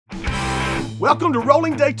Welcome to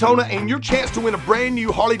Rolling Daytona and your chance to win a brand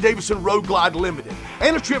new Harley-Davidson Road Glide Limited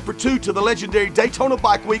and a trip for two to the legendary Daytona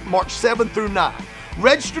Bike Week, March 7 through 9.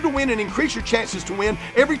 Register to win and increase your chances to win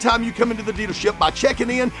every time you come into the dealership by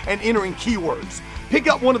checking in and entering keywords. Pick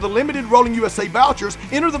up one of the limited Rolling USA vouchers,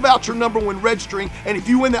 enter the voucher number when registering, and if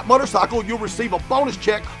you win that motorcycle, you'll receive a bonus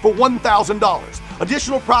check for $1,000.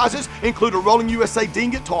 Additional prizes include a Rolling USA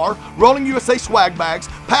Dean guitar, Rolling USA swag bags,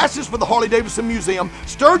 passes for the Harley-Davidson Museum,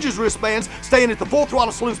 Sturgis wristbands, staying at the Full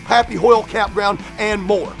Throttle Saloon's Pappy Hoyle Campground, and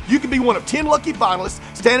more. You can be one of 10 lucky finalists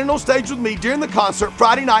standing on stage with me during the concert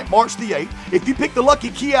Friday night, March the 8th. If you pick the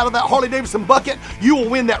lucky key out of that Harley-Davidson bucket, you will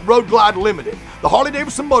win that Road Glide Limited. The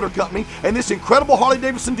Harley-Davidson Motor Company and this incredible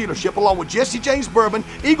Harley-Davidson dealership, along with Jesse James Bourbon,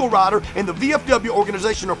 Eagle Rider, and the VFW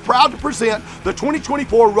organization, are proud to present the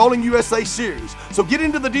 2024 Rolling USA Series. So get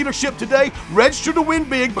into the dealership today, register to win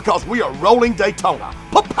big, because we are Rolling Daytona.